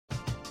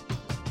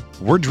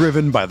We're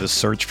driven by the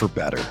search for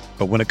better.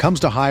 But when it comes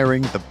to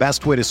hiring, the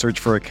best way to search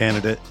for a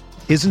candidate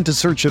isn't to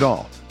search at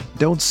all.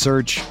 Don't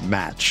search,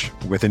 match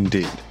with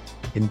Indeed.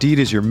 Indeed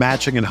is your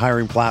matching and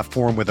hiring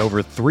platform with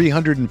over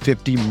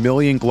 350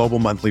 million global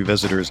monthly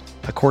visitors,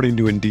 according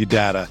to Indeed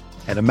data,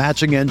 and a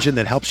matching engine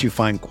that helps you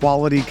find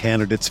quality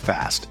candidates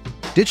fast.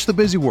 Ditch the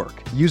busy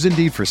work. Use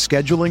Indeed for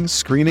scheduling,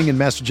 screening, and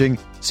messaging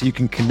so you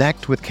can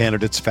connect with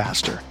candidates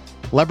faster.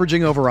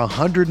 Leveraging over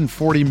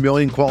 140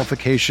 million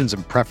qualifications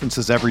and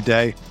preferences every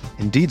day,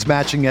 Indeed's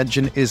matching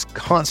engine is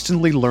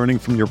constantly learning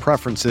from your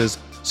preferences,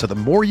 so the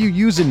more you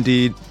use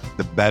Indeed,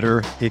 the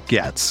better it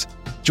gets.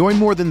 Join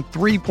more than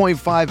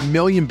 3.5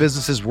 million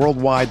businesses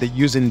worldwide that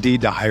use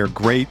Indeed to hire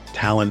great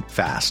talent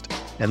fast.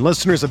 And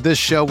listeners of this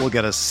show will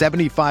get a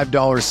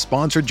 $75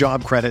 sponsored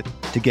job credit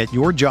to get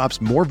your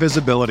jobs more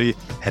visibility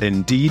at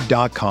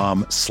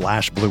Indeed.com/Blue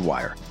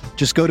Wire.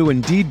 Just go to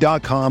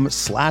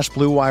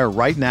Indeed.com/Blue Wire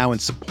right now and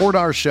support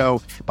our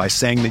show by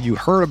saying that you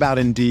heard about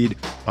Indeed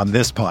on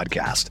this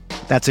podcast.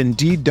 That's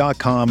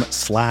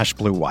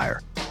Indeed.com/Blue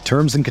Wire.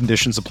 Terms and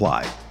conditions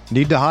apply.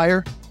 Need to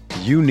hire?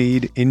 You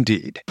need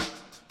Indeed.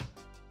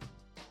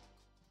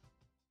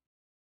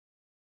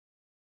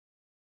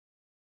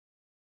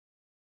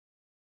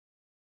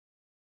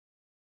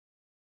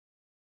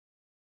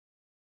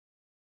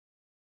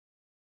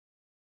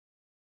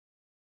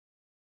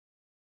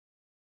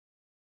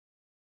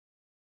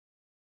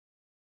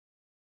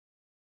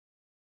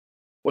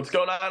 What's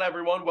going on,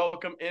 everyone?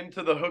 Welcome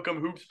into the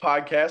Hook'em Hoops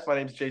podcast. My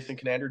name is Jason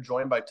Conander,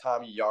 joined by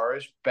Tommy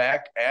Yarish,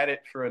 back at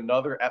it for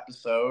another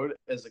episode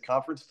as the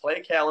conference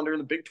play calendar in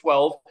the Big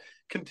 12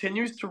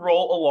 continues to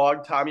roll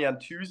along. Tommy, on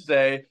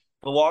Tuesday,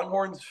 the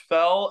Longhorns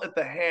fell at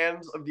the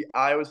hands of the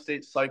Iowa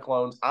State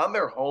Cyclones on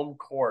their home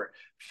court,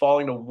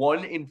 falling to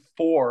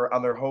 1-4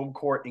 on their home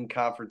court in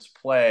conference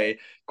play.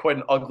 Quite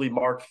an ugly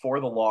mark for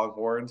the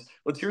Longhorns.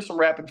 Let's hear some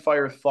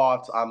rapid-fire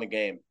thoughts on the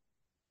game.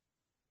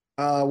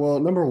 Well,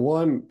 number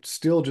one,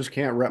 still just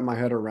can't wrap my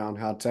head around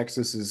how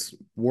Texas is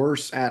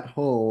worse at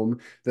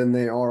home than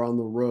they are on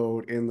the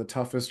road in the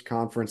toughest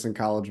conference in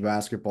college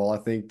basketball. I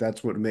think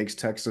that's what makes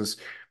Texas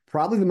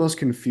probably the most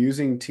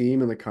confusing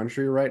team in the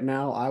country right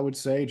now, I would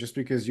say, just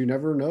because you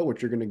never know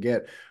what you're going to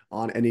get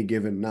on any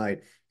given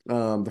night.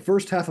 The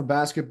first half of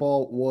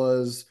basketball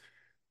was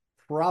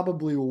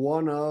probably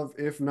one of,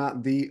 if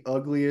not the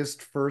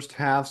ugliest first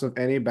halves of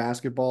any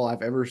basketball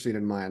I've ever seen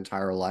in my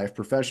entire life.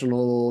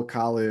 Professional,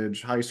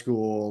 college, high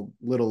school,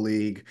 little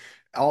league,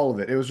 all of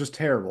it. It was just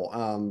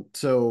terrible.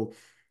 So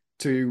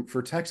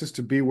for Texas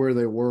to be where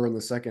they were in the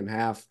second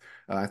half,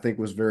 I think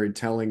was very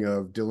telling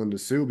of Dylan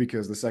Dessou,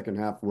 because the second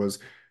half was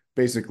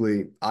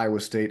basically Iowa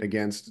State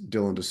against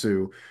Dylan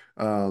Dessou.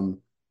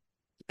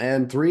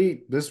 And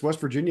three, this West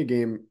Virginia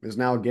game is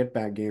now a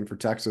get-back game for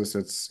Texas.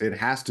 It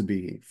has to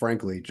be,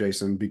 frankly,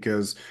 Jason,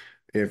 because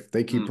if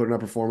they keep putting up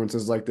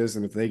performances like this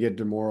and if they get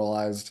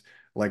demoralized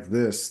like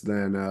this,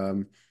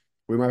 then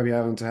we might be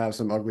having to have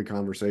some ugly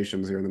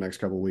conversations here in the next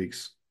couple of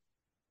weeks.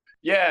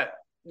 Yeah,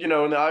 in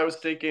the Iowa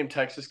State game,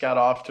 Texas got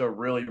off to a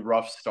really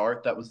rough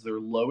start. That was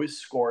their lowest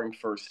scoring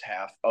first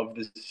half of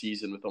the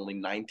season with only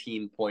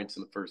 19 points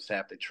in the first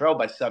half. They trailed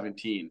by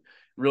 17.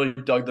 Really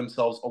dug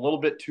themselves a little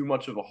bit too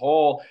much of a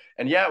hole.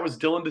 And yeah, it was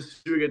Dylan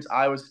Dessou against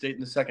Iowa State in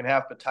the second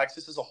half, but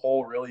Texas as a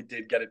whole really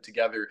did get it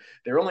together.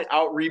 They were only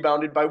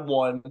out-rebounded by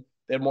one.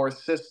 They had more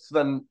assists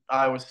than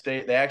Iowa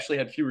State. They actually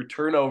had fewer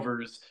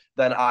turnovers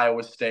than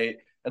Iowa State.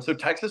 And so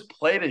Texas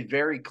played a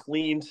very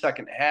clean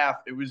second half.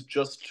 It was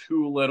just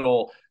too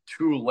little,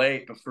 too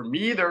late. But for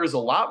me, there was a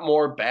lot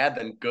more bad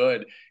than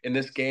good in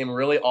this game,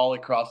 really all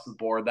across the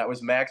board. That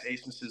was Max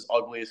Abmas's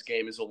ugliest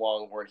game as a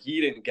Longhorn.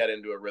 He didn't get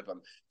into a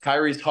rhythm.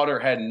 Tyrese Hunter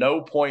had no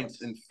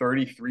points in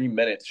 33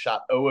 minutes,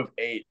 shot 0 of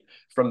 8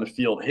 from the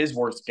field. His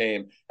worst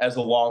game as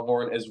a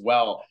Longhorn as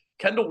well.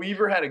 Kendall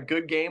Weaver had a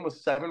good game with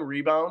 7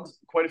 rebounds.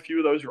 Quite a few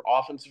of those were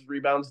offensive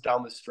rebounds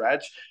down the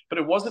stretch, but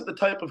it wasn't the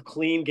type of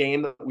clean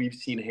game that we've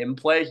seen him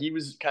play. He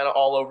was kind of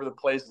all over the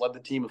place, led the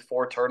team with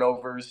 4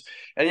 turnovers.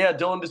 And yeah,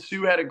 Dylan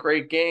Dessou had a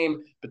great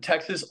game, but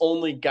Texas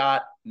only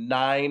got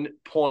 9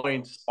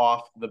 points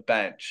off the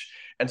bench.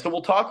 And so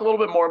we'll talk a little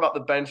bit more about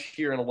the bench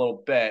here in a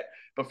little bit.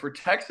 But for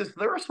Texas,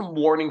 there are some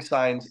warning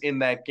signs in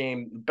that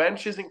game. The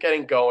bench isn't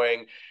getting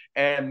going,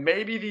 and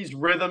maybe these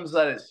rhythms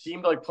that it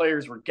seemed like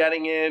players were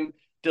getting in,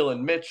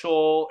 Dylan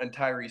Mitchell and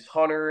Tyrese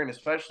Hunter, and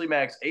especially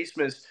Max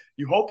Abmas,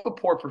 you hope a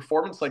poor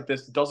performance like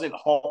this doesn't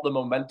halt the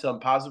momentum,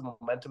 positive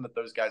momentum that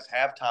those guys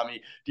have,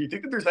 Tommy. Do you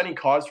think that there's any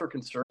cause for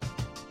concern?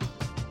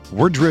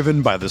 We're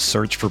driven by the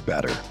search for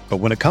better. But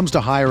when it comes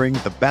to hiring,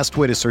 the best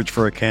way to search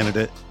for a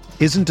candidate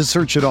isn't to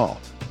search at all.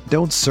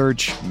 Don't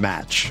search,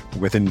 match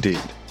with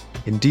Indeed.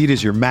 Indeed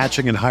is your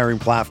matching and hiring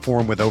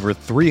platform with over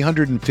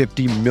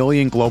 350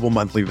 million global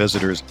monthly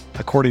visitors,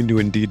 according to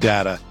Indeed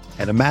data,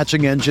 and a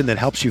matching engine that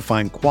helps you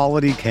find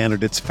quality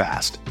candidates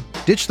fast.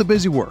 Ditch the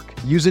busy work.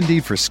 Use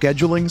Indeed for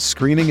scheduling,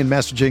 screening, and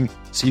messaging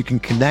so you can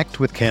connect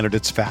with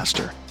candidates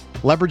faster.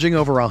 Leveraging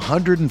over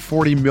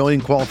 140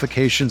 million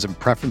qualifications and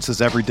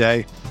preferences every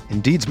day,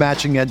 Indeed's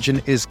matching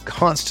engine is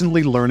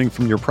constantly learning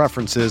from your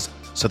preferences,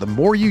 so the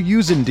more you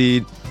use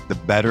Indeed, the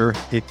better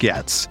it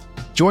gets.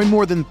 Join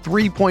more than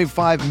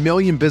 3.5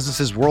 million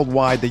businesses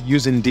worldwide that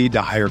use Indeed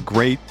to hire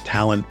great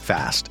talent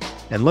fast.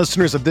 And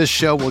listeners of this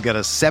show will get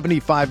a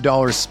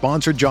 $75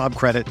 sponsored job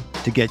credit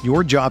to get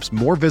your jobs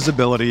more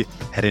visibility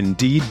at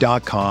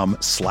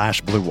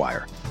Indeed.com/Blue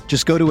Wire.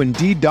 Just go to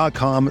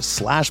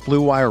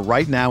Indeed.com/Blue Wire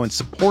right now and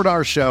support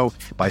our show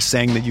by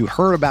saying that you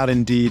heard about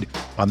Indeed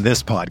on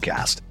this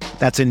podcast.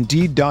 That's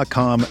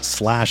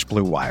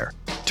Indeed.com/Blue Wire.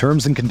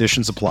 Terms and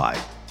conditions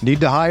apply. Need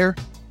to hire?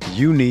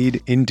 You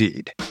need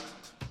Indeed.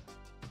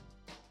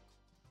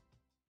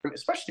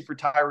 Especially for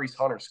Tyrese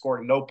Hunter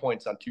scoring no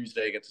points on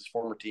Tuesday against his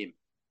former team.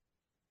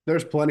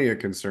 There's plenty of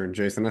concern,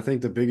 Jason. I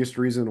think the biggest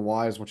reason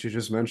why is what you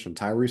just mentioned.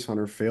 Tyrese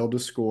Hunter failed to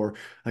score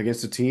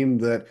against a team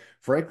that,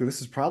 frankly,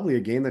 this is probably a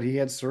game that he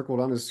had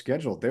circled on his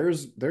schedule.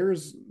 There's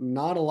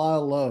not a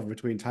lot of love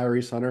between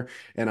Tyrese Hunter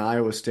and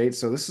Iowa State,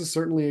 so this is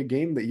certainly a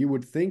game that you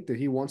would think that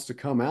he wants to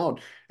come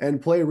out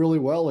and play really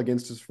well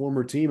against his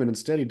former team, and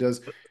instead he does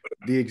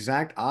the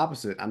exact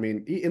opposite. I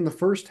mean, in the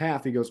first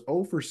half, he goes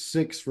 0 for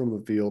 6 from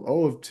the field,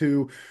 0 of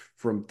 2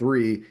 from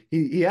 3.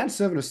 He had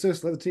 7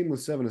 assists, led the team with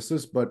 7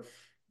 assists, but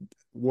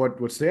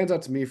what stands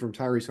out to me from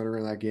Tyrese Hunter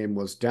in that game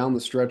was down the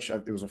stretch.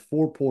 It was a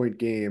 4-point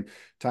game.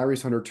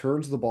 Tyrese Hunter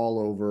turns the ball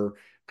over,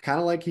 kind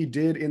of like he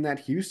did in that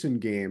Houston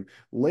game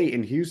late.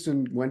 And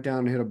Houston went down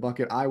and hit a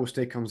bucket. Iowa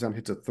State comes down and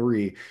hits a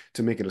 3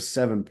 to make it a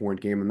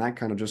 7-point game. And that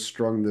kind of just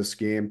strung this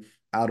game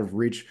out of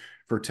reach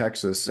for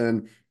Texas.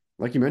 And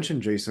like you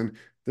mentioned, Jason,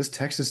 this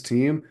Texas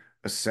team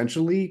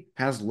essentially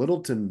has little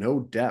to no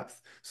depth.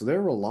 So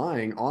they're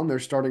relying on their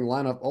starting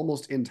lineup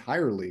almost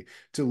entirely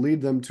to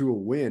lead them to a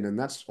win. And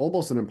that's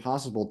almost an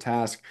impossible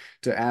task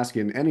to ask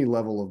in any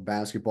level of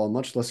basketball,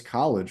 much less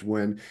college,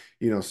 when,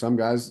 some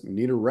guys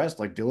need a rest.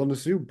 Like Dylan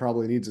Nassib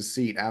probably needs a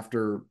seat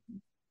after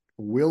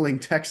willing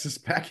Texas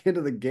back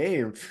into the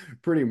game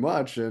pretty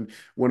much. And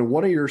when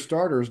one of your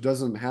starters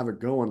doesn't have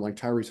it going, like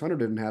Tyrese Hunter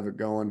didn't have it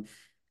going,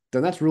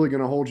 then that's really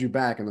going to hold you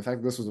back. And the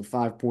fact that this was a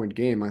 5-point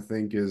game, I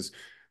think, is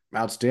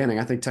outstanding.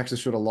 I think Texas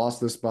should have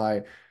lost this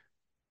by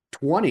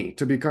 20,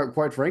 to be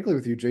quite frankly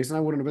with you, Jason. I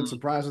wouldn't have been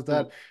surprised with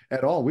that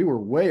at all. We were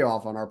way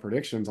off on our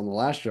predictions on the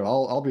last show.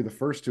 I'll be the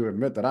first to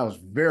admit that I was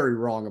very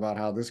wrong about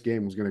how this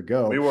game was going to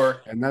go. We were.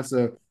 And that's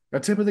a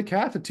tip of the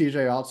cap to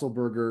TJ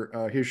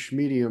Otzelberger, his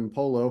Schmedium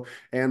Polo,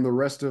 and the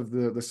rest of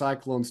the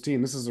Cyclones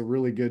team. This is a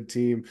really good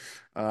team.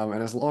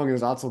 And as long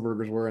as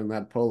Otzelberger's wearing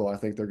that polo, I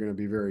think they're going to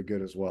be very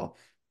good as well.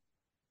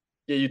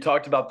 Yeah, you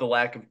talked about the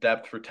lack of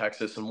depth for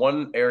Texas, and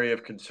one area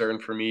of concern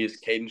for me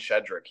is Caden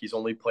Shedrick. He's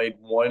only played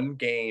one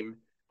game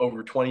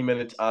over 20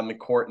 minutes on the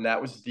court, and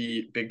that was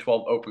the Big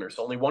 12 opener.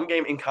 So only one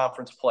game in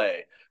conference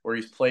play where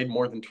he's played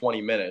more than 20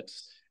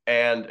 minutes.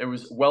 And it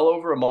was well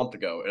over a month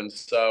ago. And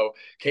so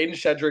Caden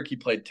Shedrick, he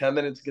played 10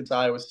 minutes against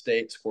Iowa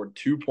State, scored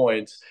 2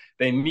 points.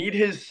 They need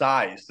his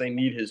size. They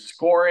need his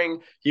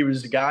scoring. He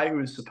was a guy who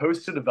was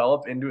supposed to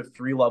develop into a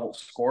 3-level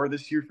scorer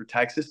this year for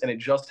Texas, and it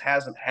just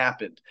hasn't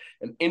happened.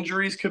 And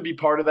injuries could be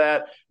part of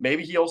that.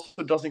 Maybe he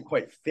also doesn't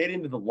quite fit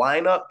into the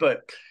lineup,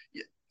 but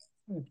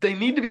they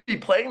need to be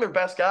playing their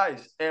best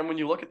guys. And when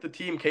you look at the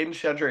team, Caden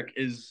Shedrick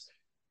is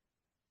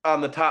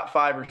on the top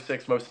 5 or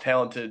 6 most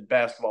talented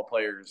basketball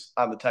players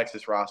on the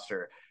Texas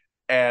roster.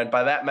 And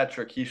by that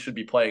metric, he should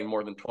be playing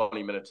more than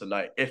 20 minutes a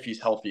night if he's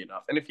healthy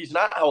enough. And if he's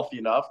not healthy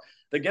enough,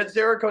 then get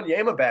Zarek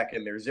Onyema back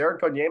in there.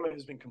 Zarek Onyema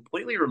has been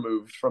completely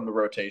removed from the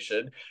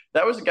rotation.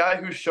 That was a guy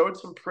who showed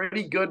some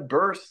pretty good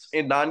bursts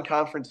in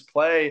non-conference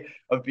play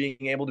of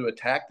being able to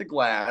attack the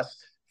glass,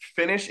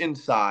 finish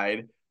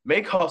inside,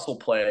 make hustle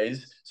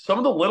plays, some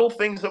of the little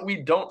things that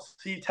we don't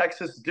see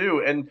Texas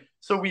do. And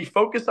so we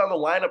focused on the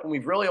lineup, and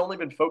we've really only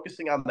been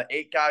focusing on the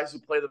 8 guys who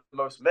play the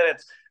most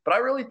minutes. But I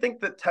really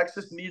think that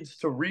Texas needs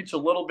to reach a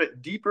little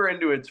bit deeper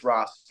into its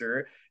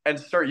roster and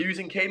start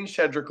using Caden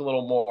Shedrick a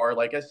little more.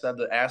 Like I said,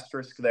 the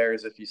asterisk there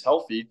is if he's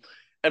healthy.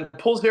 And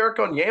pull Zarek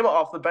Onyema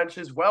off the bench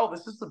as well.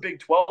 This is the Big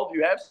 12.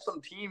 You have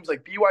some teams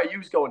like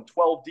BYU's going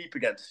 12 deep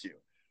against you.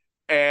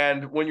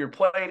 And when you're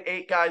playing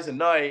 8 guys a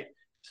night,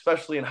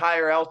 especially in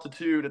higher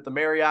altitude at the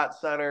Marriott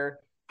Center,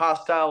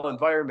 hostile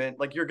environment,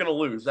 like you're going to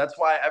lose. That's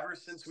why ever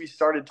since we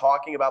started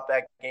talking about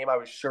that game, I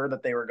was sure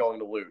that they were going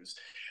to lose.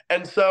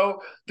 And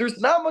so there's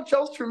not much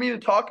else for me to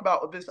talk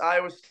about with this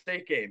Iowa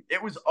State game.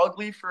 It was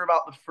ugly for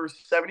about the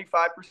first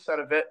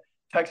 75% of it.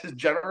 Texas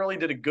generally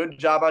did a good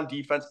job on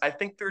defense. I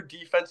think their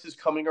defense is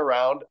coming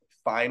around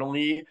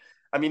finally.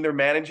 I mean, they're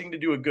managing to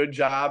do a good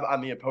job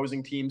on the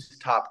opposing team's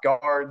top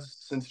guards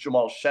since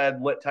Jamal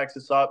Shed lit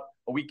Texas up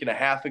a week and a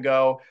half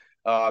ago.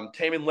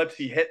 Tamin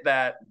Lipsey hit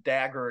that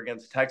dagger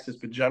against Texas,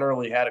 but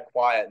generally had a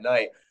quiet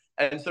night.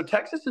 And so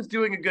Texas is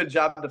doing a good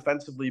job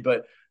defensively,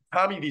 but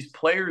Tommy, these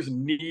players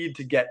need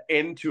to get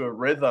into a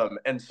rhythm.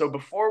 And so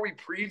before we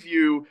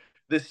preview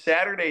this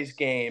Saturday's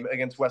game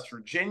against West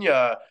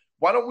Virginia,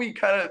 why don't we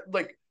kind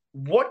of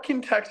what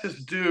can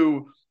Texas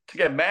do to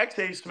get Max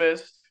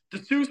Abmas?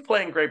 Dessou's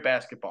playing great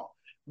basketball,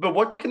 but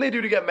what can they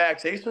do to get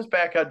Max Abmas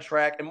back on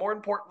track? And more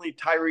importantly,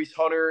 Tyrese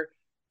Hunter,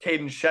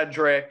 Caden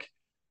Shedrick,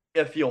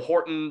 Ithiel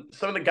Horton,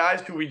 some of the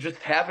guys who we just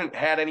haven't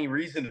had any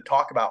reason to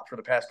talk about for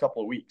the past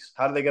couple of weeks?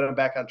 How do they get them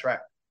back on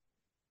track?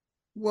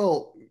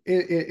 Well,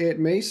 it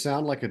may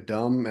sound like a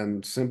dumb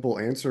and simple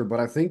answer, but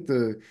I think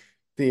the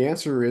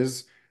answer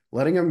is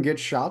letting them get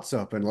shots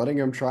up and letting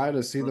them try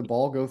to see the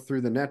ball go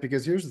through the net.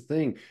 Because here's the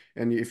thing,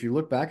 and if you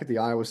look back at the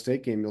Iowa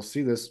State game, you'll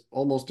see this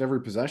almost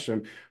every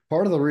possession.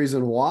 Part of the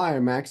reason why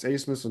Max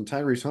Abmas and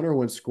Tyrese Hunter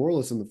went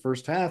scoreless in the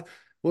first half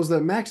was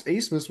that Max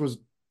Abmas was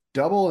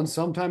double and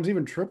sometimes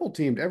even triple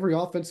teamed every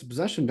offensive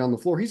possession down the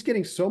floor. He's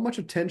getting so much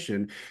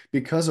attention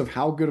because of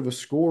how good of a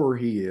scorer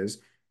he is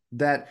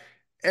that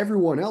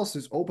everyone else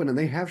is open and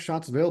they have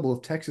shots available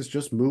if Texas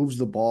just moves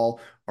the ball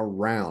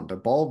around. The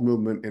ball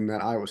movement in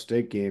that Iowa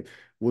State game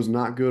was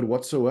not good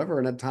whatsoever.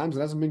 And at times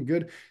it hasn't been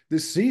good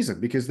this season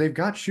because they've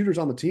got shooters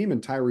on the team,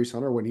 and Tyrese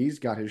Hunter, when he's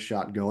got his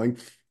shot going,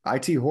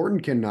 IT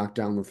Horton can knock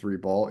down the three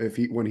ball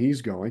when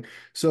he's going.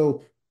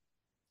 So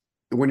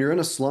when you're in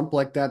a slump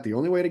like that, the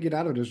only way to get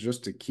out of it is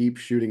just to keep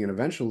shooting, and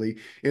eventually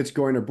it's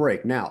going to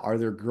break. Now, are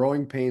there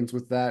growing pains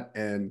with that?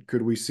 And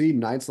could we see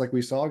nights like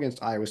we saw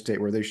against Iowa State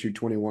where they shoot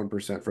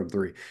 21% from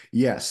three?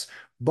 Yes.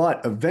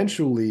 But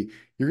eventually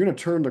you're going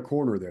to turn the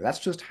corner there. That's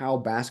just how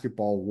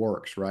basketball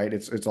works, right?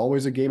 It's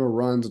always a game of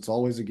runs. It's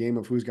always a game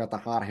of who's got the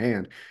hot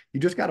hand. You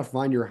just got to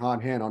find your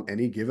hot hand on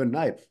any given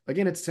night.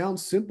 Again, it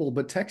sounds simple,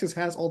 but Texas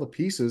has all the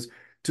pieces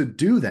to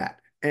do that.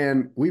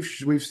 And we've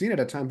seen it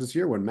at times this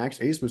year when Max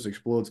Abmas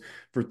explodes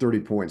for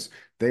 30 points.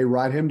 They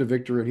ride him to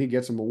victory and he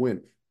gets him a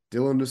win.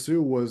 Dylan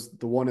Disu was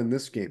the one in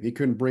this game. He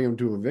couldn't bring him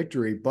to a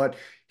victory, but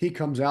he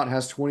comes out,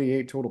 has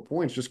 28 total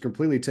points, just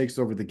completely takes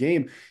over the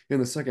game in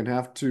the second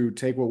half to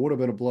take what would have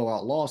been a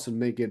blowout loss and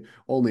make it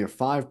only a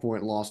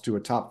 5-point loss to a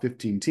top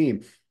 15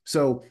 team.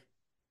 So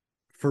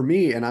for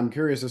me, and I'm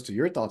curious as to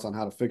your thoughts on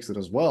how to fix it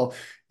as well,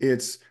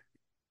 it's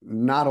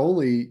not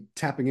only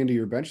tapping into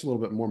your bench a little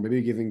bit more,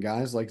 maybe giving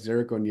guys like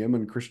Zarek Onyema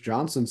and Chris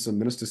Johnson some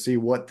minutes to see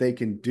what they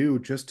can do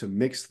just to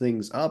mix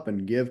things up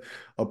and give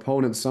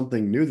opponents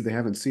something new that they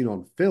haven't seen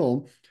on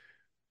film,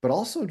 but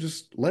also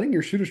just letting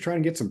your shooters try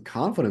and get some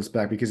confidence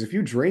back, because if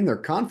you drain their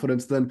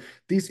confidence, then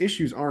these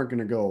issues aren't going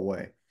to go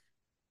away.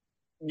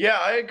 Yeah,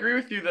 I agree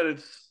with you that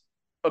it's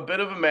a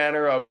bit of a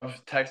matter of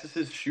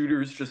Texas's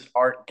shooters just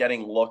aren't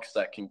getting looks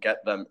that can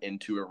get them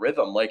into a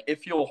rhythm. Like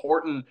Ithiel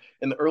Horton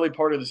in the early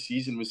part of the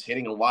season was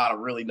hitting a lot of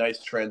really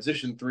nice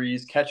transition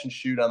threes, catch and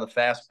shoot on the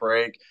fast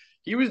break.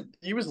 He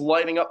was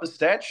lighting up the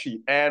stat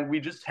sheet, and we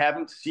just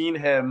haven't seen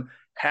him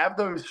have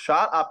those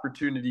shot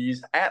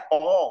opportunities at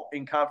all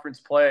in conference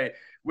play,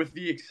 with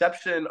the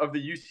exception of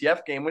the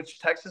UCF game, which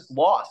Texas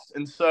lost.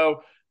 And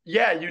so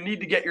yeah, you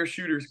need to get your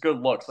shooters good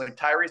looks. Like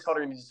Tyrese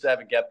Hunter needs to have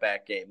a get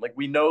back game. Like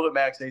we know that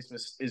Max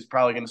Abmas is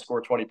probably going to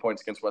score 20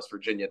 points against West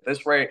Virginia at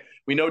this rate.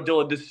 We know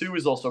Dylan Disu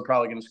is also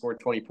probably going to score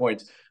 20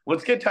 points.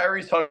 Let's get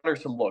Tyrese Hunter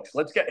some looks.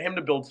 Let's get him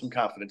to build some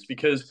confidence,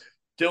 because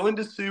Dylan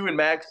Disu and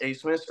Max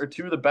Abmas are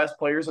two of the best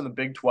players in the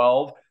Big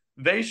 12.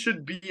 They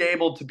should be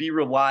able to be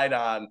relied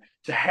on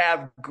to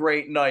have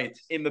great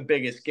nights in the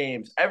biggest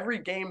games. Every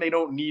game they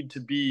don't need to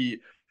be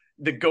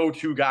the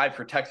go-to guy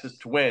for Texas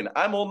to win.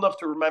 I'm old enough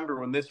to remember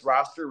when this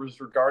roster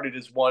was regarded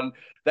as one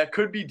that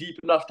could be deep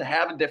enough to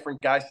have a different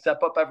guy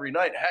step up every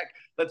night. Heck,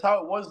 that's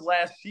how it was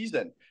last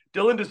season.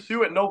 Dylan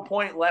Disu at no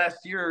point last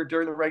year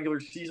during the regular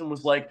season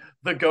was like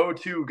the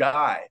go-to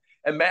guy.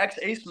 And Max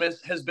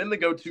Abmas has been the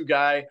go-to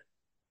guy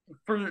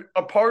for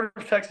a part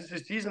of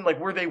Texas's season, like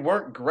where they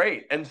weren't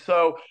great. And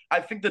so I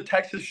think that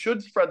Texas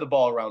should spread the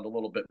ball around a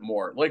little bit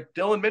more. Like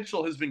Dylan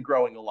Mitchell has been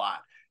growing a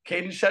lot.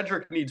 Caden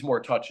Shedrick needs more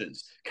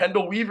touches.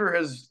 Kendall Weaver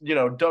has,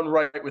 done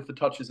right with the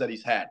touches that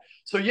he's had.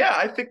 So, yeah,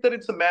 I think that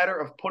it's a matter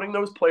of putting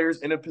those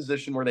players in a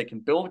position where they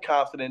can build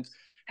confidence,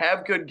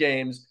 have good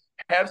games,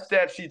 have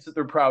stat sheets that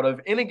they're proud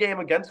of in a game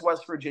against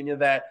West Virginia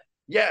that,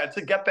 yeah, it's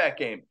a get-back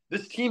game.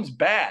 This team's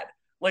bad.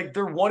 Like,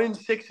 they're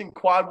 1-6 in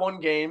quad one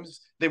games.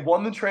 They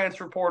won the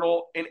transfer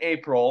portal in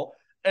April.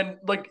 And,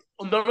 like,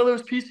 none of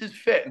those pieces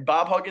fit. And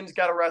Bob Huggins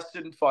got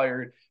arrested and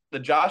fired. The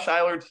Josh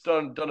Eilert's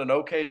done an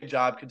okay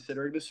job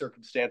considering the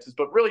circumstances.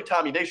 But really,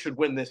 Tommy, they should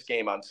win this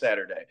game on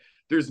Saturday.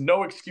 There's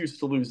no excuse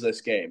to lose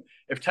this game.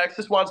 If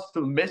Texas wants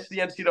to miss the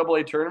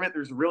NCAA tournament,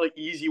 there's a really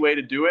easy way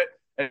to do it,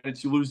 and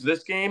it's you lose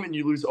this game and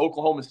you lose the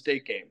Oklahoma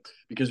State game.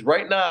 Because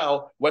right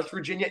now, West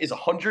Virginia is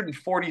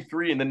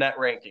 143 in the net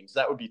rankings.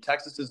 That would be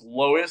Texas's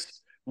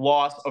lowest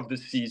loss of the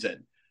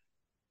season.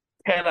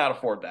 Cannot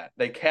afford that.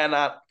 They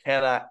cannot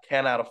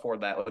afford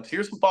that. Let's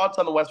hear some thoughts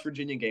on the West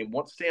Virginia game.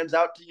 What stands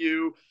out to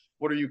you?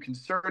 What are you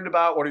concerned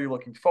about? What are you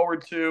looking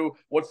forward to?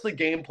 What's the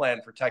game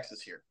plan for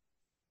Texas here?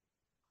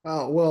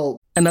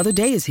 Another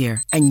day is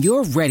here, and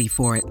you're ready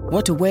for it.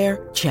 What to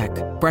wear? Check.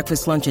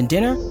 Breakfast, lunch, and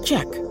dinner?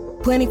 Check.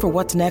 Planning for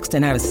what's next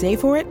and how to save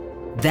for it?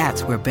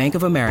 That's where Bank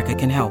of America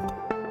can help.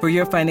 For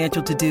your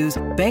financial to-dos,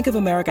 Bank of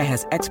America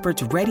has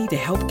experts ready to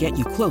help get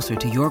you closer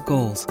to your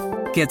goals.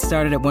 Get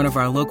started at one of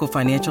our local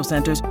financial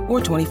centers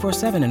or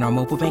 24/7 in our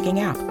mobile banking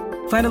app.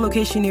 Find a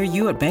location near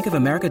you at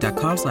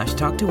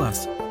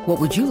bankofamerica.com/talktous. What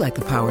would you like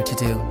the power to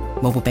do?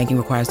 Mobile banking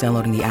requires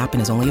downloading the app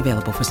and is only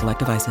available for select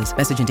devices.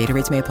 Message and data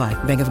rates may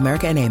apply. Bank of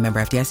America NA,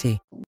 member FDIC.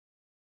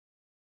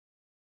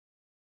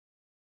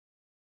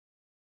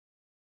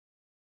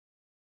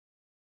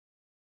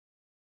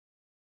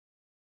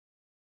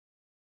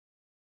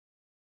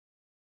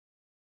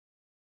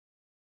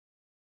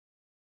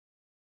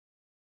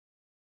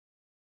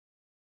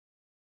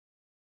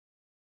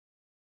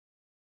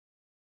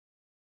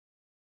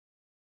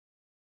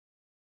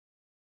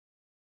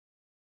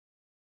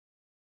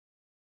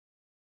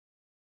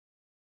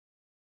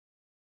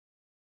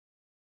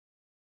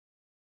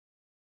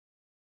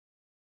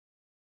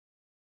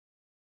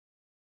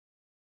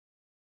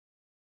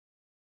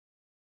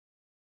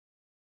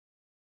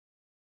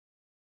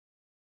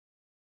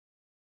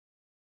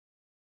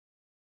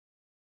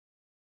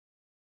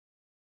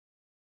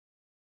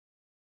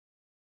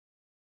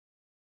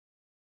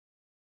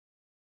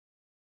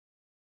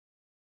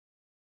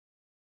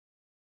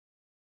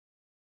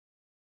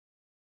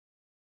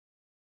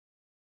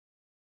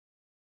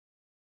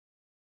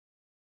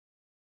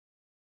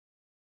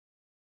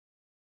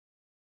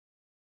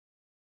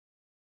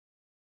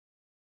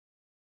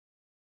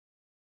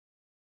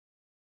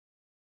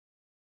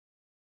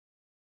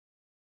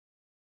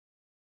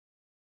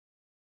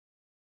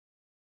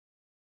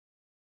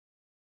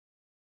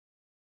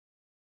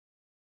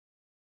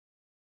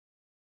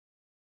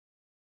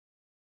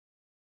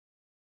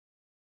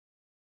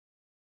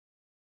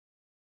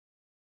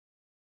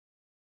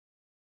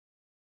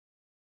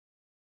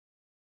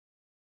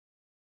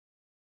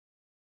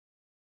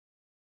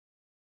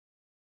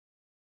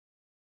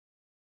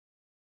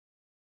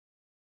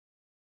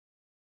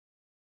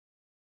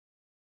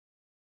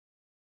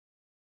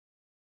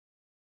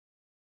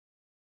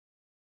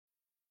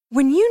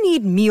 When you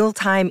need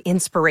mealtime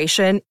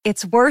inspiration,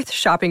 it's worth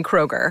shopping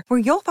Kroger, where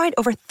you'll find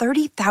over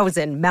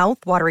 30,000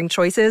 mouth-watering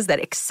choices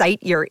that excite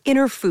your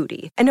inner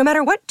foodie. And no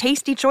matter what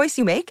tasty choice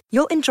you make,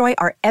 you'll enjoy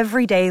our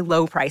everyday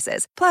low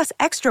prices, plus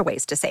extra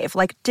ways to save,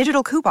 like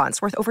digital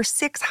coupons worth over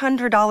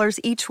 $600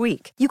 each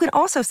week. You can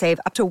also save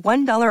up to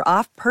 $1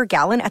 off per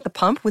gallon at the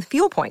pump with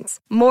fuel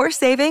points. More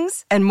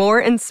savings and more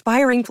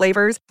inspiring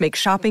flavors make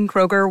shopping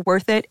Kroger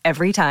worth it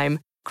every time.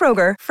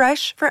 Kroger,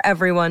 fresh for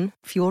everyone.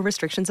 Fuel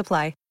restrictions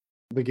apply.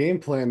 The game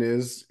plan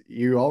is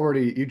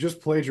you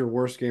just played your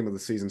worst game of the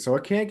season, so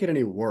it can't get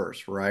any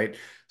worse, right?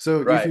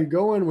 So if you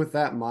go in with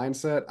that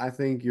mindset, I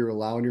think you're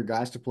allowing your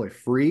guys to play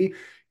free.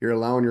 You're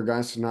allowing your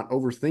guys to not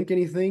overthink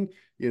anything.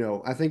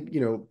 I think,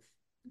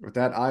 with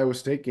that Iowa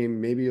State game,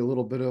 maybe a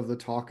little bit of the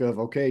talk of,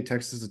 okay,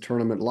 Texas is a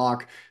tournament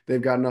lock.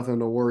 They've got nothing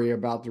to worry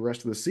about the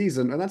rest of the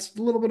season. And that's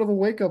a little bit of a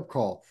wake-up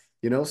call.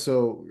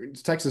 So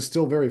Texas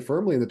still very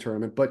firmly in the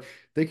tournament, but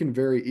they can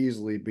very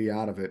easily be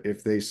out of it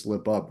if they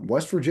slip up.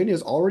 West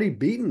Virginia's already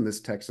beaten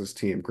this Texas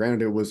team.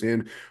 Granted, it was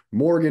in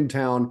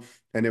Morgantown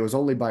and it was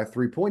only by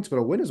 3 points, but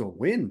a win is a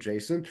win,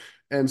 Jason.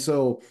 And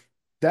so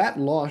that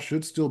loss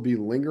should still be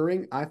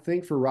lingering, I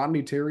think, for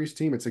Rodney Terry's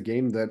team. It's a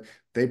game that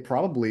they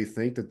probably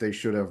think that they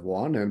should have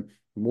won, and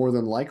more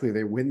than likely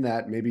they win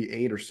that maybe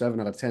 8 or 7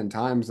 out of 10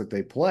 times that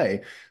they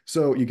play.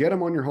 So you get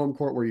them on your home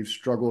court where you've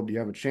struggled. You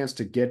have a chance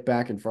to get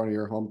back in front of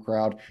your home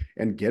crowd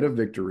and get a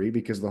victory,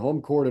 because the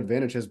home court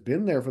advantage has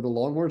been there for the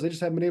Longhorns. They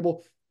just haven't been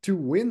able to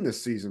win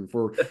this season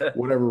for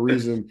whatever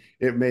reason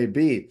it may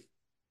be.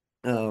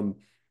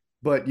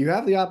 But you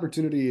have the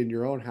opportunity in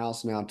your own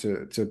house now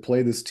to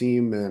play this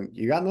team, and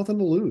you got nothing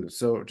to lose.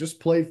 So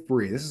just play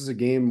free. This is a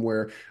game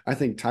where I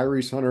think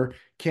Tyrese Hunter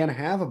can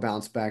have a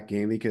bounce back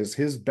game, because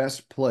his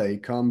best play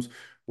comes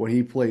when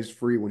he plays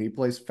free, when he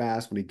plays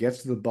fast, when he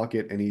gets to the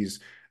bucket and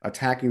he's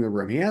attacking the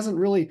rim. He hasn't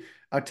really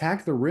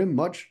attacked the rim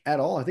much at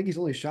all. I think he's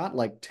only shot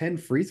like 10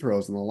 free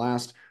throws in the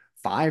last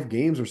 5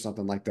 games or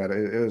something like that.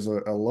 It was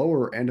a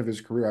lower end of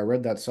his career. I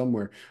read that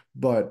somewhere,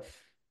 but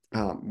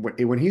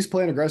when he's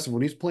playing aggressive,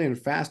 when he's playing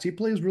fast, he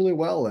plays really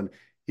well. And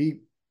he,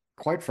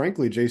 quite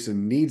frankly,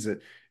 Jason, needs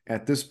it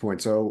at this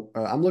point. So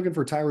I'm looking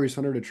for Tyrese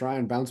Hunter to try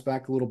and bounce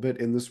back a little bit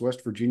in this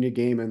West Virginia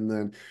game. And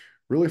then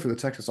really for the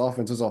Texas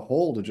offense as a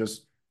whole to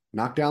just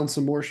knock down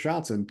some more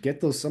shots and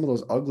get some of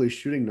those ugly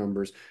shooting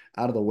numbers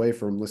out of the way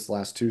from this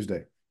last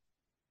Tuesday.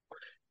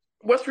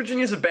 West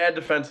Virginia is a bad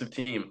defensive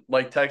team.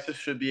 Like, Texas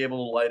should be able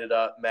to light it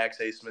up. Max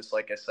Abmas,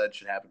 like I said,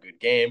 should have a good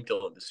game.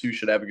 Dylan DeSue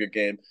should have a good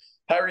game.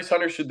 Tyrese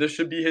Hunter this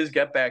should be his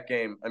get-back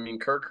game. I mean,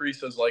 Kirk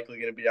Kriisa is likely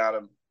going to be on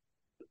him.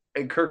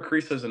 And Kirk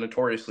Kriisa is a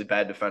notoriously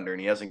bad defender, and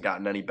he hasn't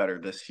gotten any better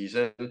this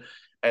season.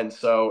 And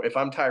so if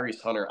I'm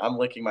Tyrese Hunter, I'm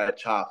licking my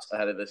chops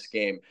ahead of this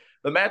game.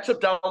 The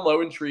matchup down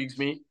low intrigues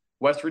me.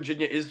 West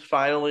Virginia is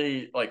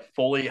finally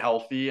fully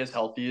healthy as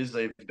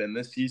they've been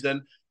this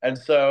season. And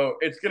so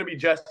it's going to be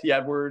Jesse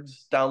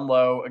Edwards down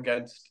low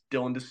against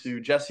Dylan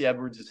DeSue. Jesse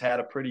Edwards has had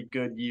a pretty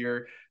good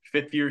year,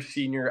 5th-year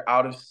senior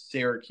out of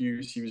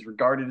Syracuse. He was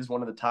regarded as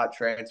one of the top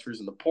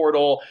transfers in the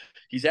portal.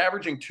 He's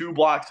averaging 2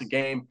 blocks a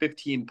game,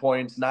 15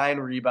 points, 9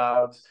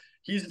 rebounds.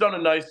 He's done a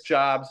nice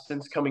job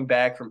since coming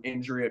back from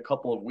injury a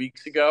couple of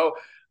weeks ago.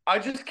 I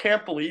just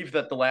can't believe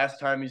that the last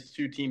time these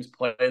two teams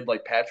played,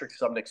 Patrick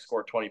Sumnick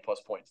scored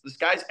 20-plus points. This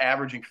guy's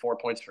averaging 4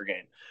 points per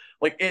game.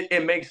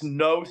 It makes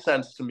no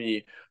sense to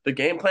me. The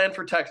game plan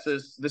for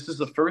Texas, this is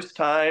the first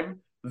time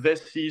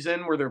this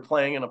season where they're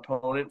playing an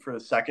opponent for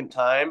the second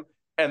time,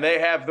 and they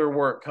have their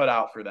work cut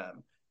out for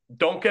them.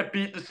 Don't get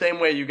beat the same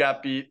way you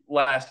got beat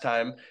last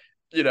time.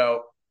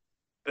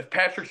 If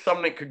Patrick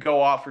Sumnick could go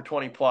off for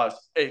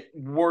 20-plus, it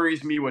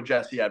worries me what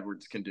Jesse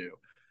Edwards can do.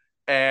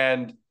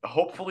 And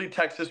hopefully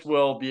Texas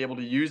will be able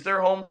to use their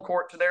home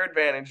court to their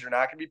advantage. They're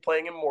not going to be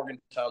playing in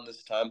Morgantown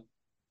this time.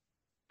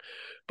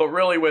 But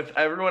really, with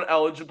everyone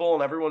eligible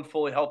and everyone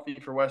fully healthy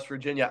for West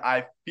Virginia,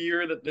 I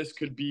fear that this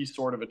could be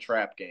sort of a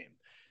trap game,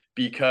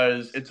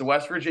 because it's a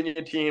West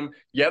Virginia team.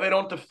 Yeah, they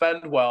don't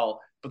defend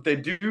well, but they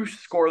do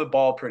score the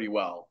ball pretty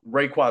well.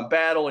 Raekwon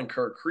Battle and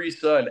Kirk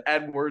Kriisa and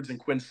Edwards and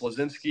Quinn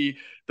Slazinski,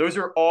 those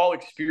are all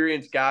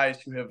experienced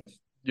guys who have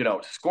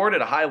scored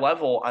at a high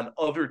level on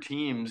other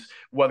teams,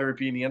 whether it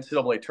be in the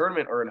NCAA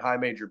tournament or in high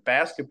major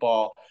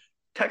basketball.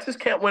 Texas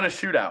can't win a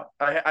shootout.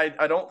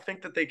 I don't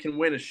think that they can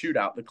win a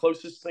shootout. The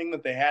closest thing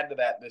that they had to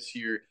that this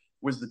year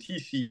was the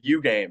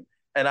TCU game.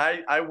 And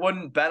I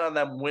wouldn't bet on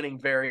them winning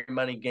very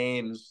many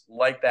games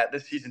like that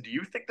this season. Do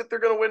you think that they're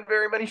going to win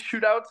very many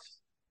shootouts?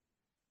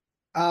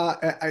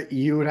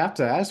 You would have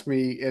to ask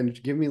me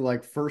and give me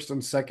first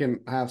and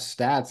second half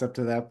stats up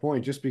to that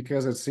point, just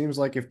because it seems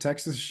like if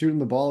Texas is shooting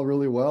the ball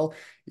really well,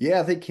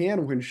 yeah, they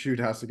can win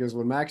shootouts, because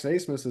when Max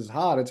Abmas is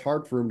hot, it's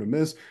hard for him to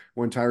miss.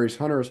 When Tyrese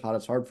Hunter is hot,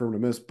 it's hard for him to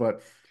miss.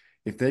 But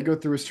if they go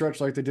through a stretch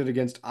like they did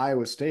against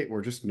Iowa State,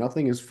 where just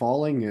nothing is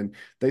falling and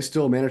they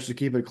still manage to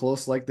keep it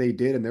close like they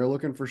did, and they're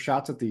looking for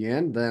shots at the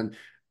end, then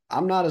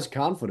I'm not as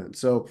confident.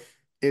 So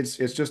It's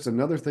just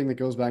another thing that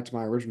goes back to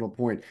my original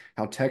point,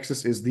 how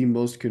Texas is the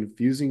most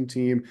confusing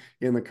team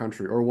in the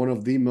country, or one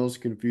of the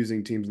most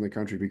confusing teams in the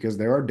country, because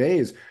there are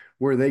days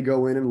where they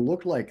go in and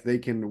look like they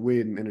can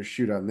win in a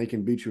shootout and they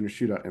can beat you in a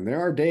shootout. And there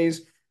are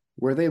days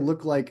where they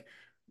look like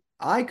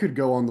I could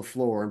go on the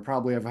floor and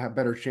probably have a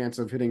better chance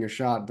of hitting a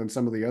shot than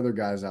some of the other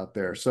guys out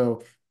there.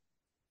 So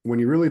when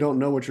you really don't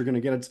know what you're going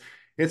to get,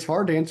 it's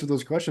hard to answer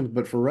those questions.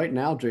 But for right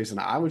now, Jason,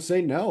 I would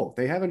say no.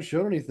 They haven't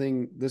shown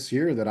anything this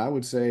year that I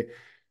would say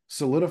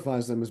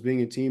solidifies them as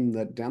being a team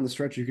that down the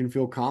stretch you can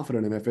feel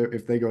confident in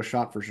if they go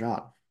shot for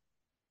shot.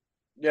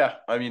 Yeah,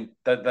 I mean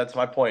that's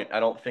my point. I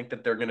don't think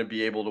that they're going to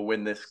be able to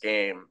win this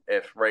game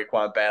if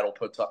Raekwon Battle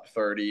puts up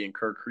 30 and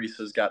Kirk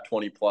Kriisa's got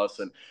 20 plus.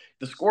 And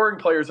the scoring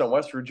players on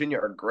West Virginia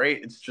are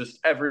great. It's just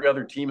every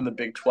other team in the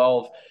Big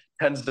 12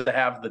 tends to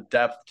have the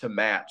depth to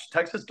match.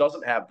 Texas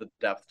doesn't have the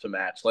depth to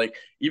match. Like,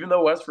 even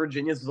though West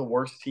Virginia is the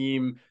worst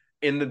team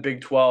in the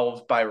Big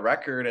 12 by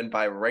record and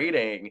by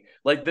rating,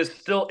 like, this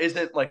still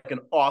isn't like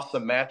an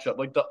awesome matchup.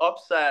 Like, the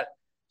upset,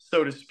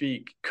 so to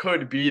speak,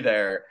 could be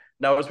there.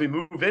 Now, as we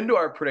move into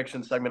our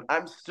prediction segment,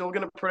 I'm still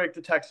going to predict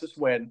a Texas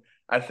win.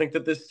 I think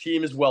that this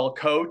team is well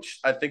coached.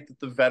 I think that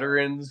the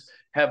veterans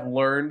have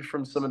learned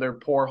from some of their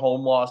poor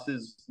home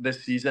losses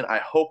this season. I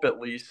hope, at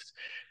least.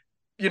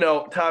 You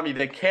know, Tommy,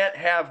 they can't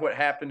have what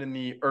happened in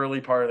the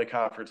early part of the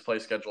conference play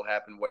schedule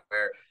happen,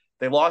 where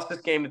they lost this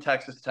game to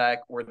Texas Tech,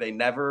 where they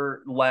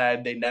never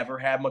led, they never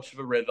had much of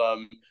a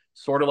rhythm,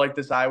 sort of like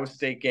this Iowa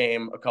State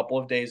game a couple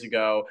of days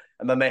ago.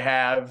 And then they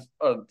have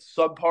a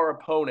subpar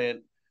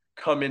opponent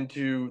come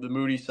into the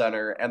Moody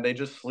Center and they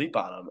just sleep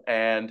on them.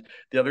 And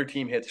the other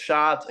team hits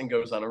shots and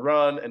goes on a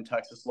run, and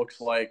Texas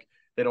looks like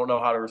they don't know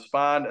how to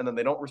respond, and then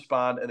they don't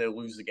respond and they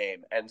lose the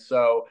game. And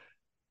so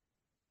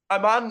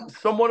I'm on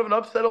somewhat of an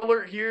upset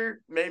alert here,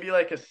 maybe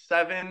like a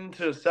 7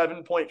 to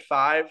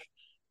 7.5.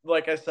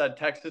 Like I said,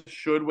 Texas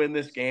should win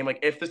this game. Like,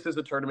 if this is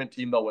a tournament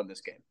team, they'll win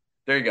this game.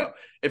 There you go.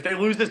 If they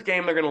lose this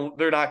game,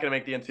 they're not gonna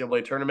make the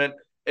NCAA tournament.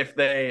 If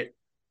they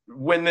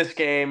win this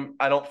game,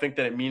 I don't think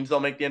that it means they'll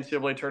make the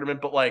NCAA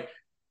tournament. But, like,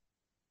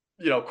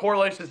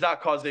 correlation is not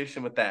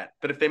causation with that.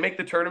 But if they make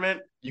the tournament,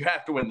 you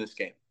have to win this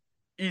game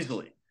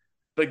easily.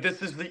 Like,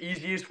 this is the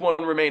easiest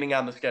one remaining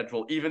on the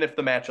schedule, even if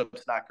the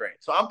matchup's not great.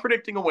 So I'm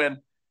predicting a win.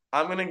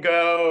 I'm going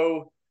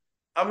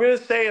to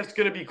say it's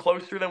going to be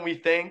closer than we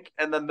think,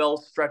 and then they'll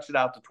stretch it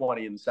out to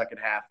 20 in the second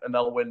half, and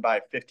they'll win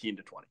by 15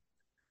 to 20.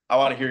 I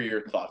want to hear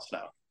your thoughts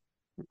now.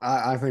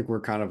 I think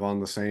we're kind of on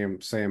the same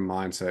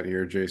mindset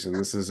here, Jason.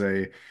 This is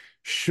a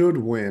should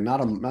win,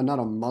 not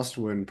a must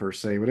win per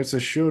se, but it's a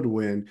should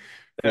win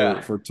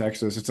for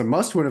Texas. It's a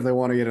must win if they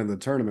want to get in the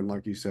tournament,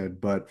 like you said.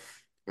 But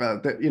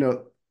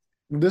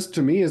this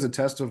to me is a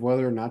test of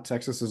whether or not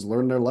Texas has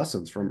learned their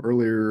lessons from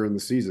earlier in the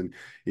season.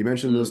 You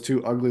mentioned those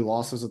two ugly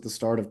losses at the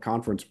start of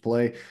conference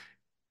play.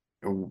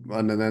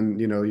 And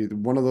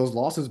then, one of those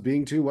losses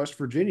being to West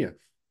Virginia.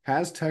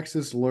 Has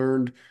Texas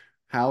learned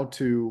how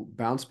to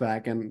bounce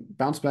back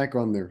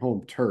on their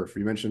home turf?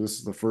 You mentioned this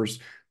is the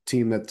first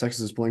team that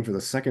Texas is playing for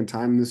the second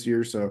time this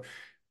year. So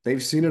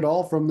they've seen it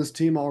all from this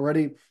team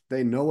already.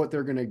 They know what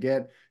they're going to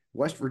get.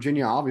 West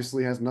Virginia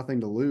obviously has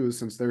nothing to lose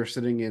since they're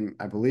sitting in,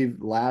 I believe,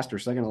 last or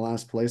second to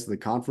last place of the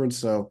conference.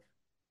 So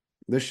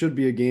this should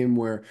be a game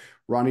where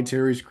Ronnie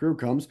Terry's crew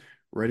comes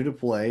ready to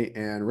play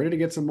and ready to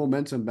get some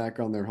momentum back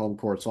on their home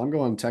court. So I'm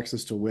going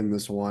Texas to win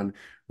this one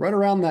right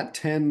around that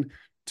 10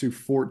 to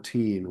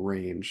 14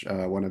 range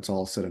when it's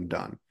all said and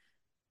done.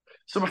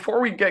 So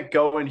before we get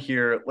going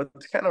here,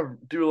 let's kind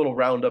of do a little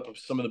roundup of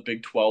some of the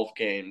Big 12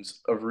 games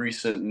of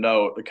recent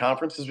note. The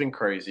conference has been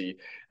crazy.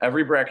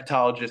 Every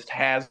bracketologist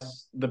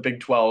has the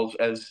Big 12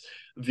 as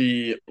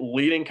the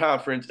leading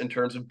conference in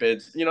terms of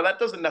bids. That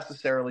doesn't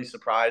necessarily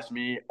surprise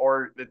me,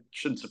 or it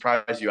shouldn't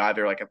surprise you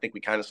either. Like, I think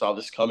we kind of saw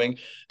this coming.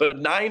 But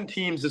 9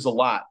 teams is a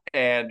lot.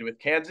 And with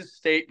Kansas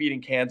State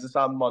beating Kansas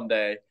on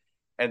Monday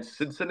and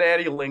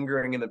Cincinnati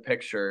lingering in the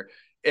picture,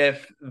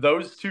 if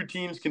those two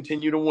teams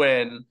continue to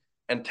win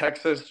and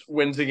Texas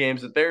wins the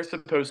games that they're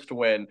supposed to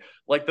win,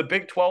 like, the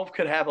Big 12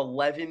 could have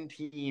 11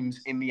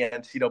 teams in the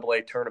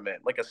NCAA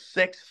tournament. Like,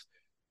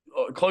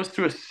 close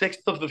to a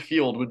sixth of the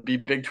field would be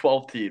Big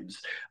 12 teams,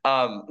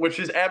 which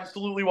is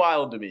absolutely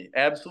wild to me.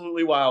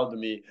 Absolutely wild to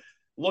me.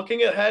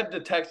 Looking ahead to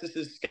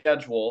Texas's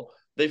schedule,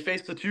 they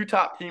face the two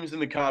top teams in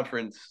the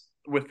conference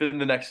within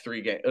the next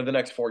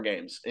 4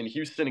 games in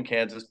Houston and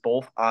Kansas,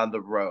 both on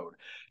the road.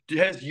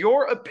 Has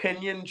your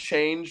opinion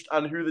changed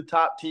on who the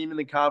top team in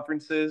the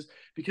conference is?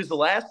 Because the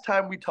last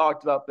time we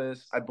talked about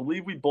this, I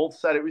believe we both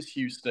said it was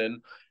Houston.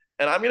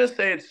 And I'm going to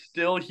say it's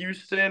still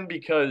Houston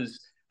because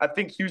I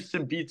think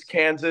Houston beats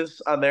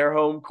Kansas on their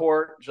home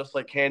court, just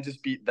like Kansas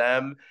beat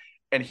them.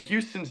 And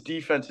Houston's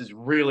defense is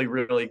really,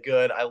 really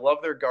good. I love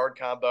their guard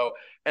combo.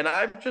 And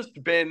I've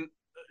just been,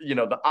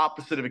 the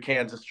opposite of a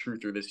Kansas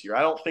truther this year.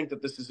 I don't think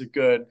that this is a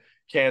good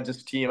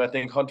Kansas team. I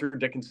think Hunter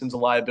Dickinson's a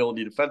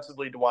liability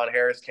defensively. DeJuan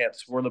Harris can't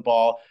score the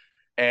ball.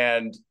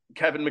 And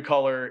Kevin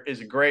McCullough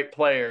is a great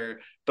player,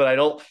 but I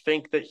don't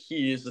think that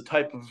he is the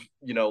type of,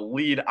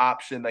 lead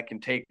option that can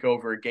take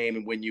over a game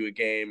and win you a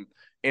game,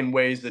 in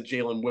ways that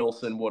Jalen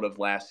Wilson would have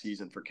last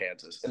season for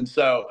Kansas. And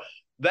so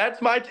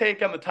that's my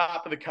take on the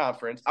top of the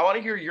conference. I want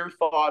to hear your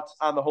thoughts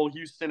on the whole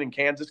Houston and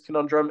Kansas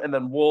conundrum, and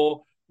then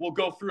we'll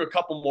go through a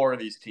couple more of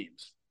these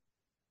teams.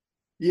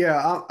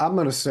 Yeah, I'm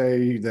going to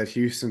say that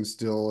Houston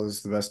still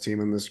is the best team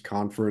in this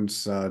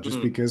conference,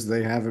 just because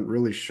they haven't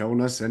really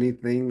shown us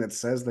anything that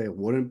says they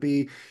wouldn't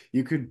be.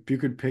 You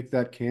could pick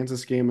that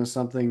Kansas game as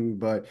something,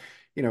 but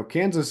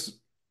Kansas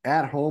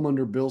at home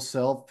under Bill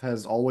Self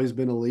has always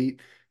been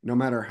elite, no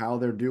matter how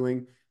they're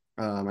doing.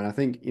 And I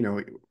think,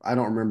 I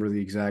don't remember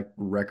the exact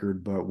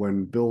record, but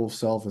when Bill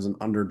Self is an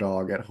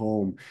underdog at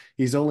home,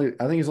 I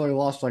think he's only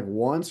lost like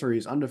once, or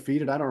he's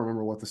undefeated. I don't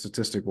remember what the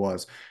statistic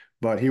was,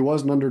 but he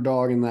was an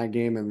underdog in that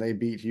game and they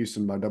beat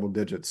Houston by double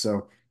digits.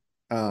 So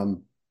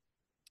um,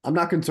 I'm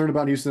not concerned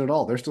about Houston at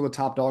all. They're still a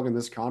top dog in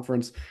this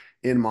conference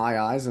in my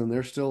eyes, and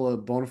they're still a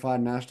bona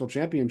fide national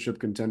championship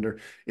contender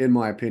in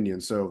my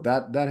opinion. So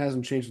that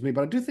hasn't changed with me,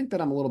 but I do think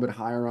that I'm a little bit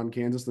higher on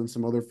Kansas than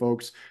some other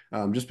folks,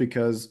 just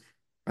because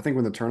I think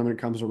when the tournament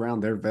comes around,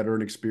 their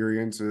veteran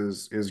experience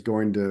is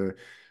going to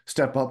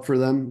step up for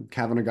them.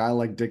 Having a guy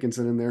like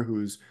Dickinson in there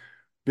who's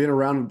been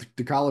around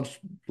the college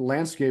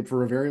landscape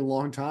for a very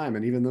long time.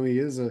 And even though he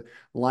is a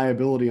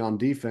liability on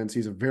defense,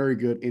 he's a very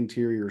good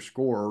interior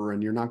scorer.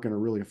 And you're not going to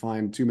really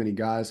find too many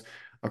guys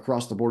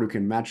across the board who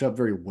can match up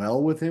very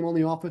well with him on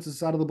the offensive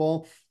side of the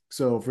ball.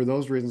 So for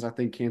those reasons, I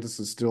think Kansas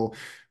is still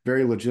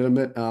very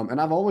legitimate.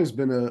 And I've always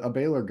been a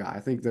Baylor guy.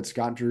 I think that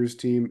Scott Drew's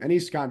team, any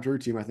Scott Drew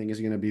team, I think is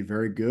going to be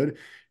very good.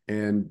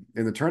 And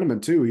in the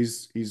tournament too,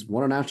 he's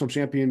won a national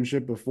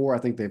championship before. I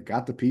think they've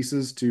got the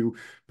pieces to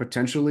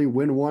potentially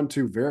win one.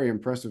 Two very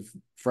impressive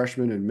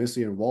freshmen in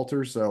Missy and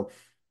Walter. So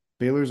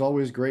Baylor's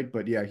always great,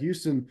 but yeah,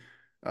 Houston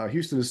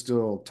is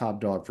still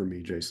top dog for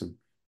me, Jason.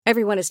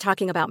 Everyone is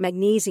talking about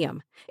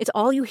magnesium. It's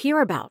all you hear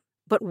about.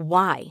 But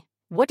why?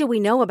 What do we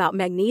know about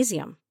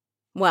magnesium?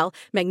 Well,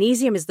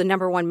 magnesium is the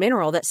number one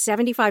mineral that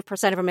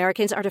 75% of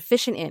Americans are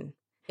deficient in.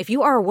 If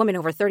you are a woman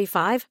over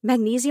 35,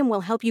 magnesium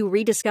will help you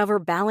rediscover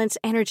balance,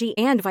 energy,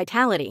 and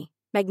vitality.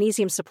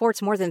 Magnesium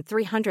supports more than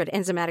 300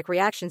 enzymatic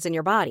reactions in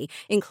your body,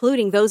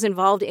 including those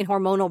involved in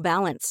hormonal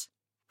balance.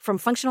 From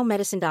functional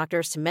medicine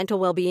doctors to mental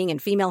well-being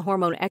and female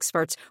hormone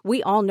experts,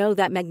 we all know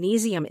that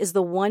magnesium is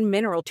the one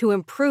mineral to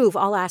improve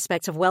all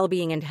aspects of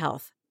well-being and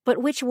health. But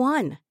which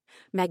one?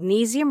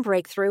 Magnesium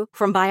Breakthrough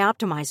from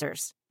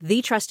Bioptimizers,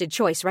 the trusted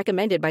choice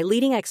recommended by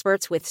leading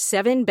experts with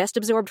 7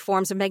 best-absorbed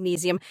forms of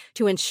magnesium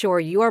to ensure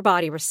your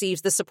body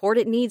receives the support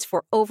it needs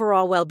for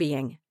overall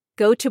well-being.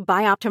 Go to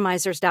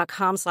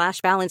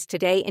bioptimizers.com/balance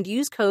today and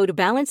use code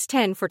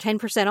BALANCE10 for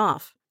 10%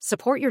 off.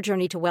 Support your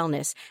journey to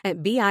wellness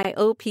at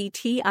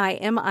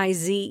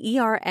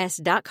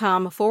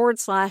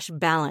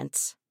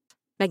bioptimizers.com/balance.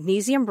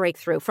 Magnesium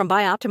Breakthrough from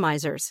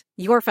Bioptimizers,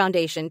 your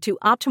foundation to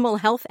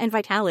optimal health and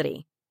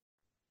vitality.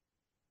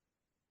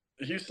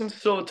 Houston's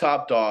still a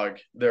top dog.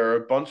 There are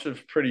a bunch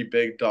of pretty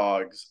big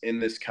dogs in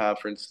this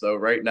conference, though.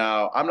 Right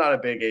now, I'm not a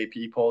big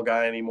AP poll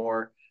guy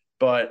anymore,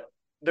 but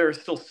there are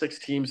still 6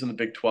 teams in the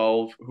Big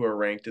 12 who are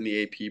ranked in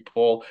the AP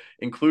poll,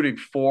 including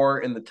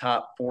 4 in the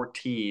top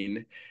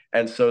 14.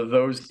 And so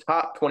those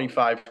top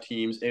 25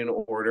 teams in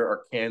order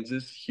are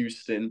Kansas,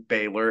 Houston,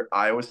 Baylor,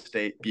 Iowa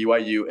State,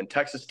 BYU, and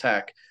Texas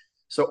Tech.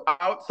 So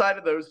outside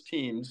of those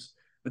teams,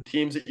 the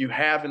teams that you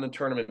have in the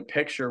tournament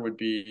picture would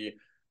be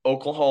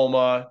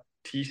Oklahoma,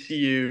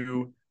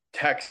 TCU,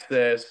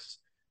 Texas,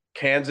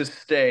 Kansas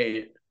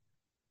State,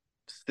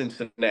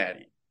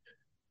 Cincinnati.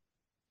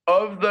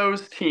 Of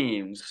those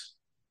teams,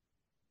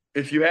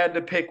 if you had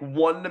to pick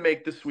one to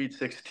make the Sweet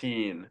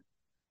 16,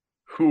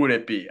 who would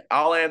it be?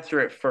 I'll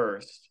answer it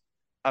first.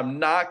 I'm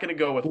not going to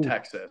go with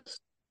Texas.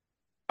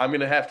 I'm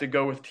going to have to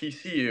go with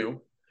TCU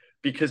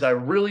because I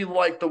really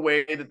like the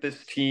way that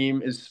this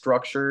team is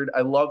structured.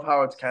 I love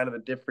how it's kind of a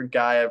different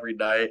guy every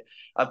night.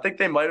 I think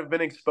they might have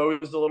been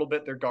exposed a little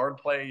bit. Their guard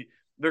play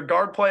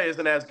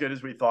isn't as good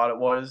as we thought it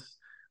was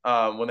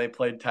when they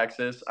played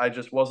Texas. I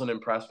just wasn't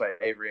impressed by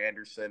Avery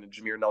Anderson and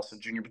Jameer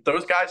Nelson Jr., but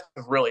those guys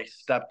have really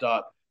stepped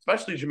up,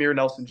 especially Jameer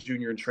Nelson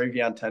Jr. and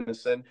Travion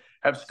Tennyson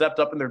have stepped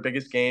up in their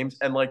biggest games.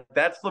 And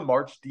that's the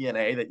March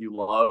DNA that you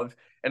love.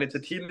 And it's a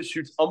team that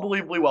shoots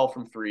unbelievably well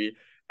from 3.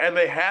 And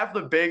they have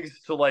the bigs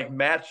to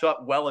match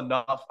up well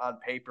enough on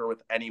paper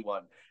with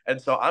anyone.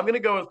 And so I'm going to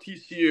go with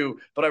TCU,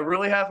 but I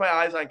really have my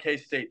eyes on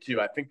K-State too.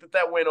 I think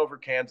that win over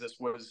Kansas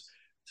was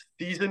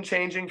season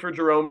changing for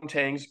Jerome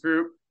Tang's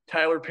group.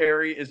 Tyler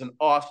Perry is an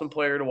awesome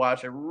player to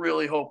watch. I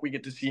really hope we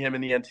get to see him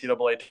in the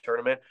NCAA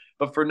tournament.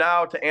 But for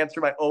now, to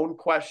answer my own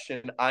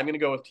question, I'm going to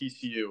go with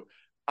TCU.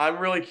 I'm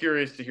really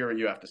curious to hear what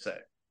you have to say.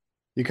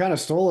 You kind of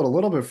stole it a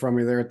little bit from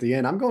me there at the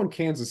end. I'm going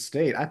Kansas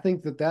State. I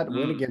think that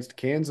win against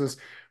Kansas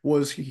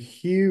was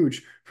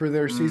huge for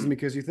their season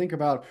because you think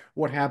about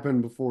what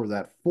happened before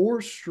that.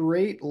 4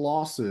 straight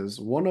losses,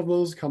 one of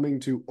those coming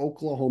to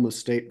Oklahoma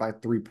State by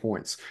 3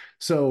 points.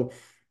 So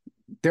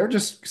they're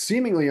just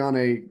seemingly on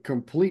a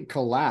complete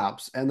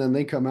collapse, and then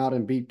they come out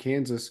and beat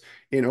Kansas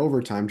in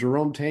overtime.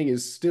 Jerome Tang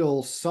is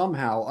still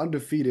somehow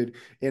undefeated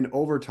in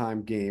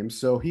overtime games,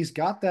 so he's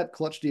got that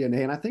clutch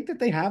DNA, and I think that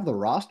they have the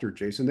roster,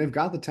 Jason. They've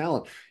got the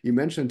talent. You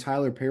mentioned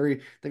Tyler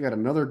Perry. They got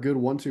another good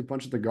 1-2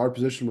 punch at the guard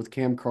position with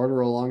Cam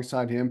Carter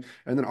alongside him,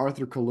 and then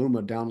Arthur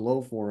Kaluma down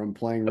low for him,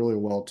 playing really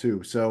well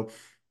too. So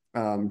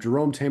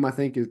Jerome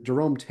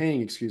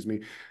Tang, excuse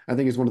me, I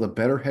think is one of the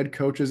better head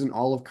coaches in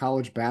all of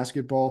college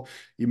basketball.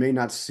 You may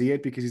not see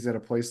it because he's at a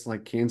place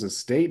like Kansas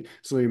State,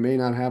 so he may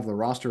not have the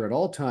roster at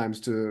all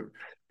times to,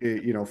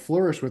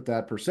 flourish with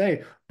that per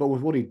se. But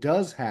with what he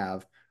does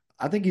have,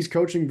 I think he's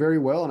coaching very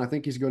well, and I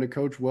think he's going to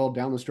coach well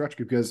down the stretch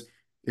because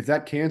if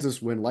that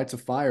Kansas win lights a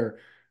fire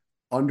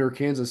under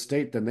Kansas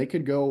State, then they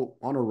could go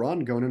on a run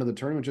going into the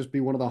tournament, just be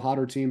one of the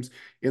hotter teams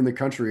in the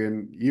country.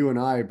 And you and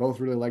I both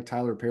really like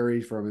Tyler Perry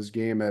from his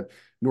game at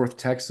North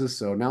Texas.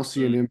 So now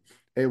seeing him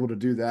able to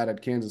do that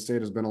at Kansas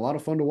State has been a lot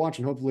of fun to watch.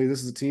 And hopefully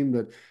this is a team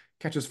that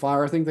catches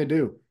fire. I think they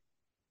do.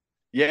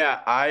 Yeah,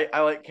 I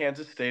like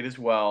Kansas State as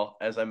well,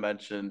 as I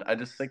mentioned. I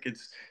just think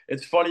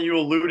it's funny you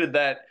alluded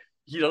that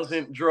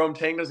Jerome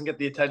Tang doesn't get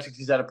the attention because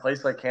he's at a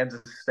place like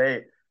Kansas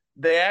State.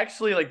 They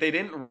actually they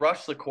didn't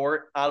rush the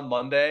court on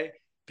Monday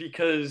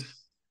because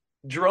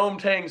Jerome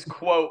Tang's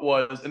quote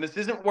was, and this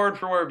isn't word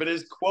for word, but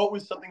his quote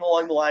was something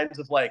along the lines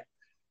of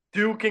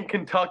Duke and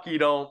Kentucky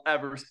don't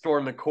ever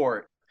storm the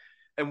court.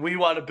 And we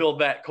want to build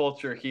that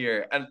culture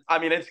here. And I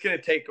mean, it's going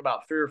to take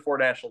about 3 or 4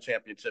 national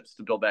championships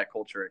to build that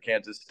culture at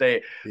Kansas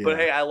State. Yeah. But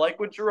hey, I like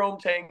what Jerome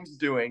Tang's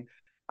doing.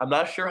 I'm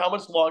not sure how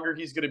much longer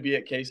he's going to be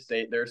at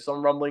K-State. There are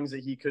some rumblings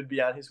that he could be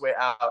on his way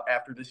out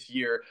after this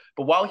year.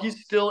 But while he's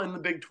still in the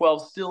Big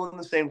 12, still in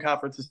the same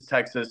conference as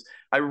Texas,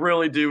 I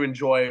really do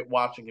enjoy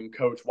watching him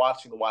coach,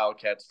 watching the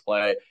Wildcats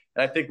play.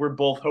 And I think we're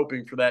both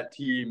hoping for that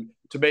team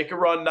to make a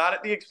run, not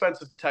at the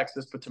expense of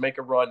Texas, but to make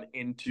a run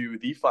into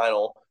the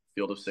final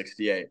field of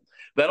 68.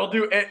 That'll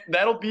do it.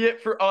 That'll be it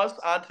for us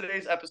on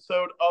today's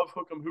episode of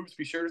Hook 'em Hoops.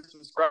 Be sure to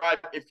subscribe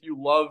if you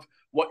love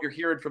what you're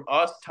hearing from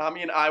us.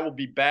 Tommy and I will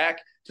be back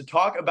to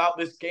talk about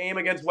this game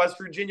against West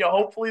Virginia.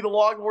 Hopefully the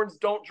Longhorns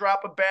don't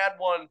drop a bad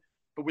one,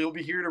 but we'll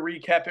be here to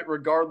recap it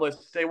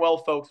regardless. Stay well,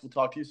 folks. We'll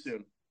talk to you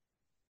soon.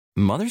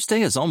 Mother's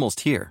Day is almost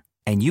here,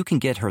 and you can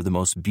get her the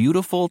most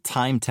beautiful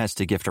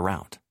time-tested gift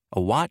around, a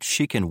watch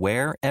she can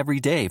wear every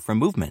day from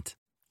Movement.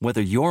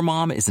 Whether your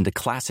mom is into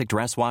classic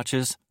dress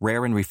watches,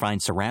 rare and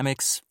refined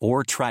ceramics,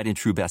 or tried and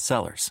true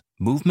bestsellers,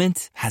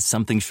 Movement has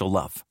something she'll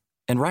love.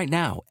 And right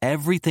now,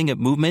 everything at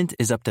Movement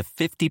is up to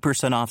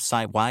 50% off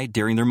site-wide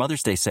during their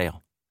Mother's Day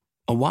sale.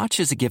 A watch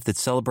is a gift that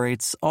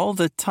celebrates all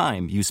the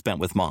time you spent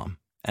with mom.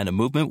 And a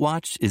Movement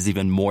watch is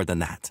even more than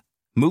that.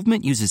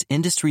 Movement uses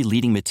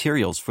industry-leading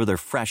materials for their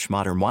fresh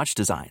modern watch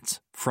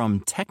designs, from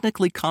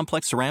technically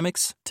complex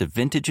ceramics to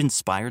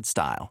vintage-inspired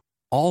style.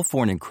 All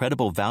for an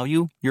incredible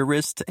value your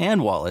wrist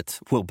and wallet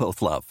will both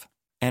love.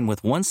 And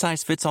with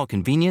one-size-fits-all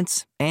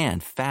convenience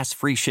and fast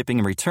free shipping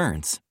and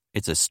returns,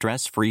 it's a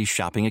stress-free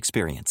shopping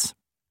experience.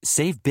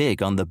 Save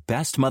big on the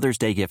best Mother's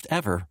Day gift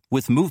ever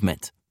with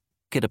Movement.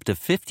 Get up to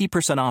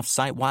 50% off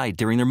site-wide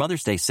during their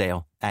Mother's Day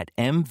sale at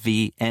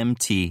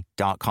MVMT.com.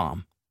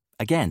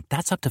 Again,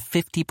 that's up to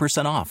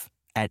 50% off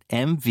at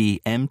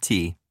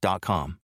MVMT.com.